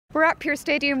We're at Pure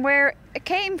Stadium, where it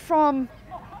came from,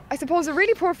 I suppose, a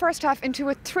really poor first half into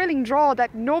a thrilling draw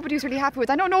that nobody was really happy with.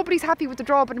 I know nobody's happy with the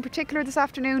draw, but in particular this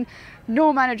afternoon,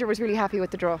 no manager was really happy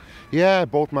with the draw. Yeah,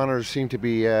 both managers seemed to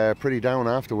be pretty down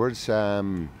afterwards.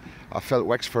 I felt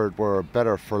Wexford were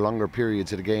better for longer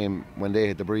periods of the game when they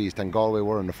hit the breeze than Galway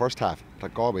were in the first half.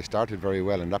 Like, Galway started very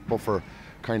well, and that buffer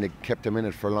kind of kept them in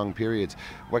it for long periods.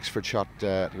 Wexford shot,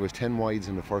 it was 10 wides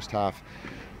in the first half.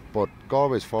 But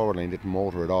Galway's forward line didn't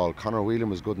motor at all. Conor Whelan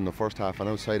was good in the first half, and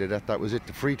outside of that, that was it.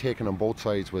 The free taking on both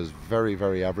sides was very,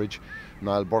 very average.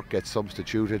 Niall Burke gets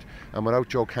substituted, and without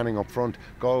Joe Canning up front,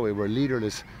 Galway were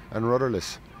leaderless and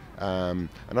rudderless. And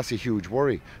that's a huge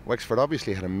worry. Wexford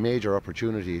obviously had a major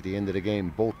opportunity at the end of the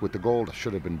game, both with the goal that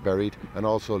should have been buried, and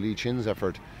also Lee Chin's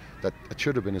effort that it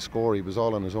should have been a score. He was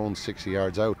all on his own 60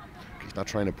 yards out. He's not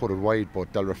trying to put it wide,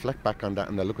 but they'll reflect back on that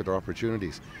and they'll look at their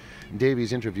opportunities. In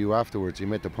Davy's interview afterwards, he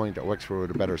made the point that Wexford were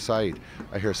the better side.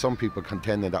 I hear some people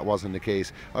contending that wasn't the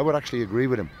case. I would actually agree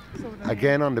with him.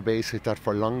 Again, on the basis that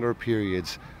for longer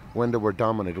periods, when they were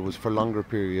dominant, it was for longer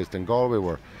periods than Galway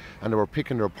were. And they were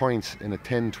picking their points in a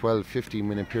 10, 12, 15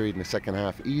 minute period in the second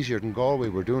half, easier than Galway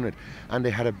were doing it. And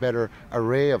they had a better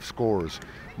array of scores,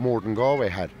 more than Galway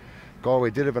had.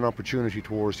 Galway did have an opportunity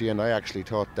towards the end. I actually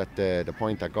thought that the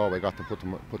point that Galway got to put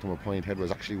them a point ahead was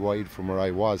actually wide from where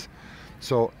I was.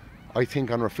 So I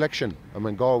think on reflection, and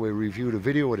when Galway reviewed a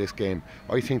video of this game,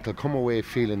 I think they'll come away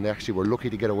feeling they actually were lucky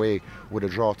to get away with a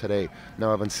draw today. Now,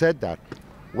 having said that,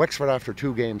 Wexford after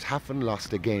 2 games haven't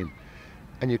lost a game,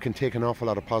 and you can take an awful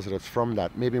lot of positives from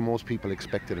that. Maybe most people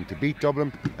expected him to beat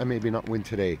Dublin and maybe not win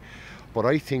today, but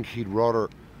I think he'd rather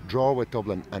draw with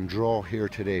Dublin and draw here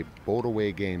today, both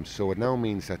away games. So it now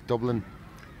means that Dublin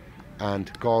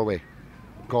and Galway,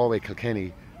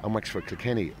 Kilkenny and Wexford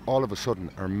Kilkenny all of a sudden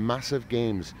are massive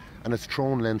games, and it's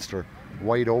thrown Leinster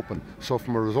wide open. So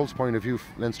from a results point of view,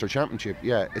 Leinster Championship,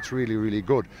 yeah, it's really, really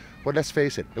good. But let's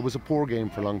face it, it was a poor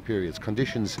game for long periods.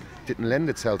 Conditions didn't lend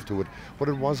itself to it, but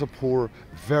it was a poor,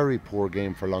 very poor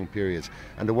game for long periods.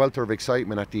 And the welter of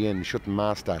excitement at the end shouldn't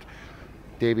mask that.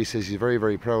 Davy says he's very,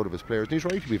 very proud of his players, and he's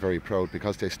right to be very proud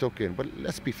because they stuck in. But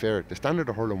let's be fair, the standard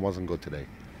of hurling wasn't good today.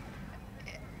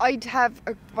 I'd have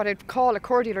what I'd call a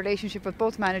cordial relationship with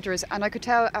both managers, and I could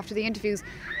tell after the interviews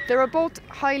they were both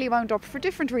highly wound up for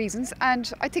different reasons,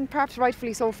 and I think perhaps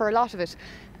rightfully so for a lot of it.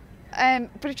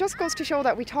 But it just goes to show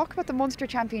that we talk about the Munster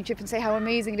Championship and say how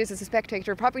amazing it is as a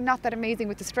spectator. Probably not that amazing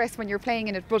with the stress when you're playing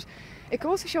in it, but it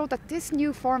goes to show that this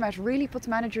new format really puts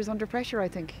managers under pressure, I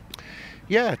think.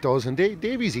 Yeah, it does, and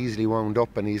Davy's easily wound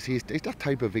up, and he's that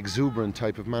type of exuberant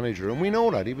type of manager, and we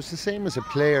know that. He was the same as a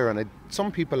player, and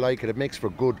some people like it. It makes for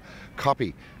good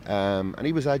copy, and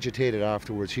he was agitated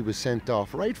afterwards. He was sent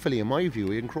off, rightfully in my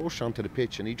view. He encroached onto the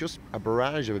pitch, and he just a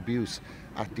barrage of abuse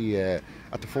at the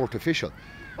fourth official.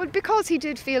 Well, because he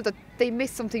did feel that they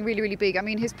missed something really, really big. I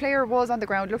mean, his player was on the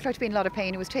ground, looked like to be in a lot of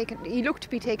pain. He looked to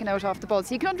be taken out off the ball.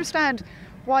 So you can understand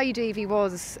why Davy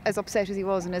was as upset as he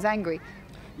was and as angry.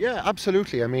 Yeah,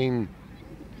 absolutely. I mean,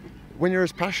 when you're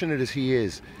as passionate as he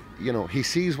is, you know, he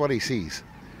sees what he sees,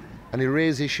 and he'll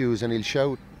raise issues and he'll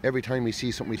shout every time he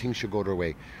sees something he thinks should go their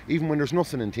way. Even when there's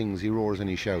nothing in things, he roars and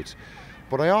he shouts.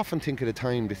 But I often think at a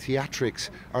time the theatrics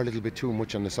are a little bit too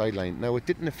much on the sideline. Now, it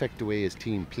didn't affect the way his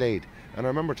team played. And I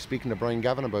remember speaking to Brian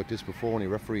Gavin about this before when he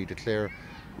refereed Clare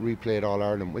replayed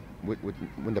All-Ireland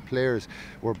when the players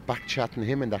were back chatting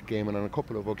him in that game, and on a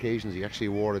couple of occasions he actually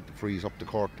awarded the frees up to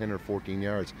Cork 10 or 14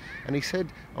 yards. And he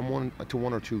said to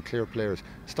one or two Clare players,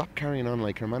 stop carrying on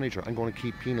like your manager, I'm going to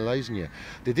keep penalising you.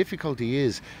 The difficulty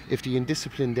is if the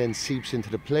indiscipline then seeps into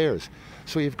the players.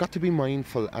 So you've got to be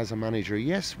mindful as a manager.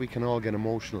 Yes, we can all get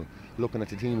emotional looking at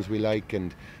the teams we like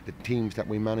and the teams that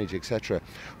we manage, etc.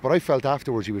 But I felt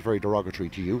afterwards he was very derogatory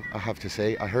to you, I have to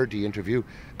say. I heard the interview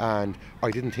and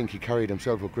I didn't think he carried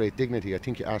himself with great dignity. I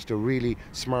think he asked a really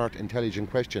smart,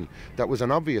 intelligent question that was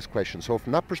an obvious question. So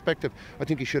from that perspective, I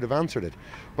think he should have answered it.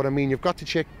 But I mean, you've got to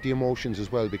check the emotions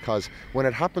as well, because when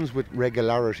it happens with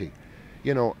regularity,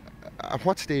 you know, at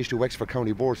what stage do Wexford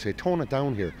County Board say, tone it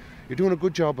down here? You're doing a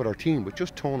good job with our team, but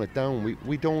just tone it down.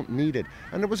 We don't need it.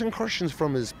 And there was incursions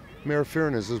from his Mayor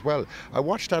Fearness as well. I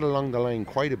watched that along the line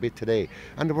quite a bit today,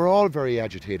 and they were all very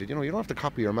agitated. You know, you don't have to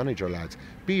copy your manager, lads.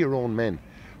 Be your own men.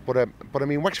 But I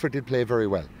mean, Wexford did play very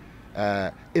well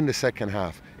in the second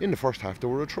half. In the first half, they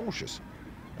were atrocious.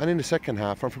 And in the second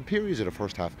half, and from periods of the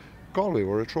first half, Galway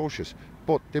were atrocious.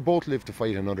 But they both lived to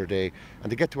fight another day, and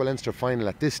to get to a Leinster final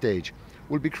at this stage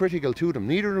will be critical to them.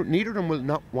 Neither of them will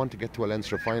not want to get to a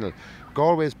Leinster final.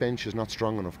 Galway's bench is not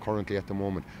strong enough currently at the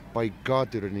moment. By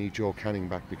God, do they need Joe Canning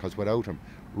back, because without him,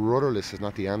 rudderless is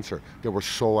not the answer. They were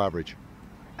so average.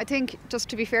 I think, just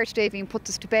to be fair to Davy and put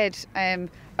this to bed,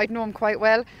 I'd know him quite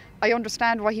well. I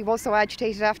understand why he was so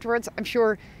agitated afterwards. I'm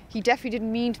sure he definitely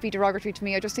didn't mean to be derogatory to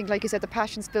me. I just think, like you said, the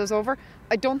passion spills over.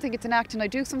 I don't think it's an act, and I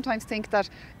do sometimes think that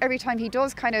every time he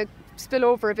does kind of spill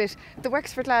over a bit, the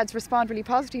Wexford lads respond really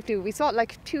positively. We saw it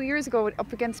like 2 years ago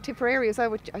up against Tipperary as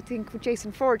well, I think with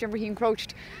Jason Ford. Remember, he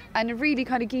encroached and it really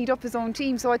kind of geared up his own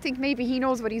team. So I think maybe he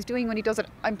knows what he's doing when he does it.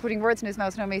 I'm putting words in his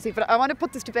mouth now, Macy, but I want to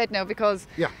put this to bed now, because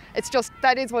it's just,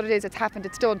 that is what it is. It's happened,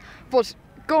 it's done. But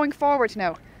going forward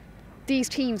now, these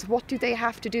teams, what do they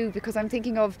have to do? Because I'm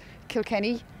thinking of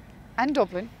Kilkenny and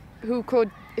Dublin, who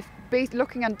could,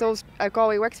 looking at those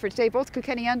Galway Wexford today, both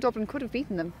Kilkenny and Dublin could have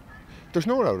beaten them. There's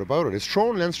no doubt about it. It's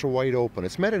thrown Leinster wide open.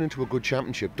 It's made it into a good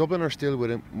championship. Dublin are still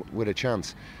with a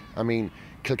chance. I mean,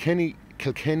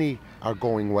 Kilkenny are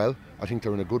going well. I think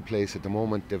they're in a good place at the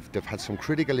moment. They've had some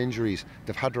critical injuries.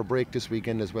 They've had their break this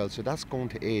weekend as well, so that's going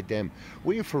to aid them.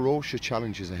 We have ferocious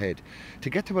challenges ahead. To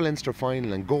get to a Leinster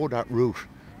final and go that route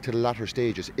to the latter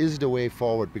stages is the way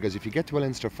forward, because if you get to a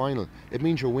Leinster final, it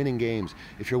means you're winning games.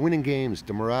 If you're winning games,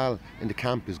 the morale in the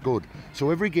camp is good. So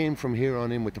every game from here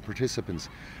on in with the participants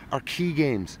are key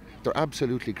games. They're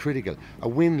absolutely critical. A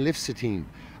win lifts a team,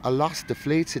 a loss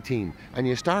deflates a team, and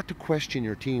you start to question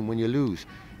your team when you lose.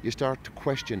 You start to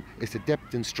question, is the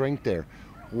depth and strength there?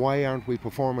 Why aren't we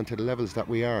performing to the levels that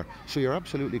we are? So you're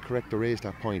absolutely correct to raise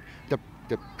that point. The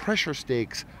pressure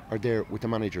stakes are there with the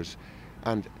managers,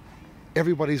 and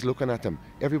everybody's looking at them.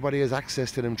 Everybody has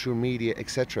access to them through media,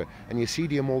 etc. And you see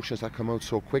the emotions that come out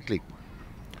so quickly.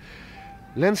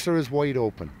 Leinster is wide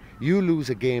open. You lose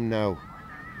a game now,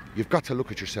 you've got to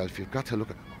look at yourself. You've got to look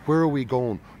at, where are we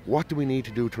going? What do we need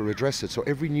to do to redress it? So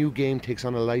every new game takes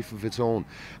on a life of its own.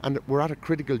 And we're at a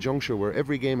critical juncture where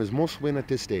every game is must win at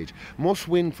this stage. Must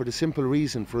win for the simple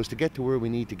reason, for us to get to where we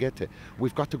need to get to,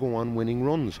 we've got to go on winning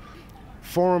runs.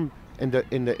 Form in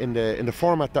the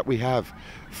format that we have,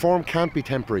 form can't be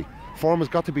temporary. Form has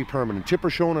got to be permanent. Tipper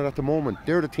showing it at the moment.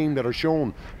 They're the team that are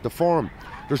shown the form.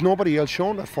 There's nobody else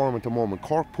showing that form at the moment.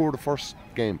 Cork poor the first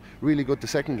game, really good the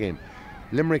second game.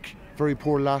 Limerick very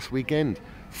poor last weekend.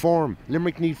 Form,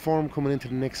 Limerick need form coming into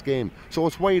the next game. So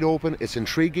it's wide open, it's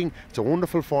intriguing, it's a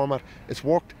wonderful format. It's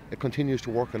worked, it continues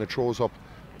to work, and it throws up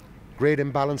great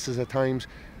imbalances at times.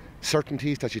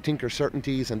 Certainties that you think are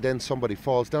certainties, and then somebody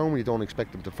falls down when you don't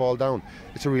expect them to fall down.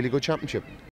 It's a really good championship.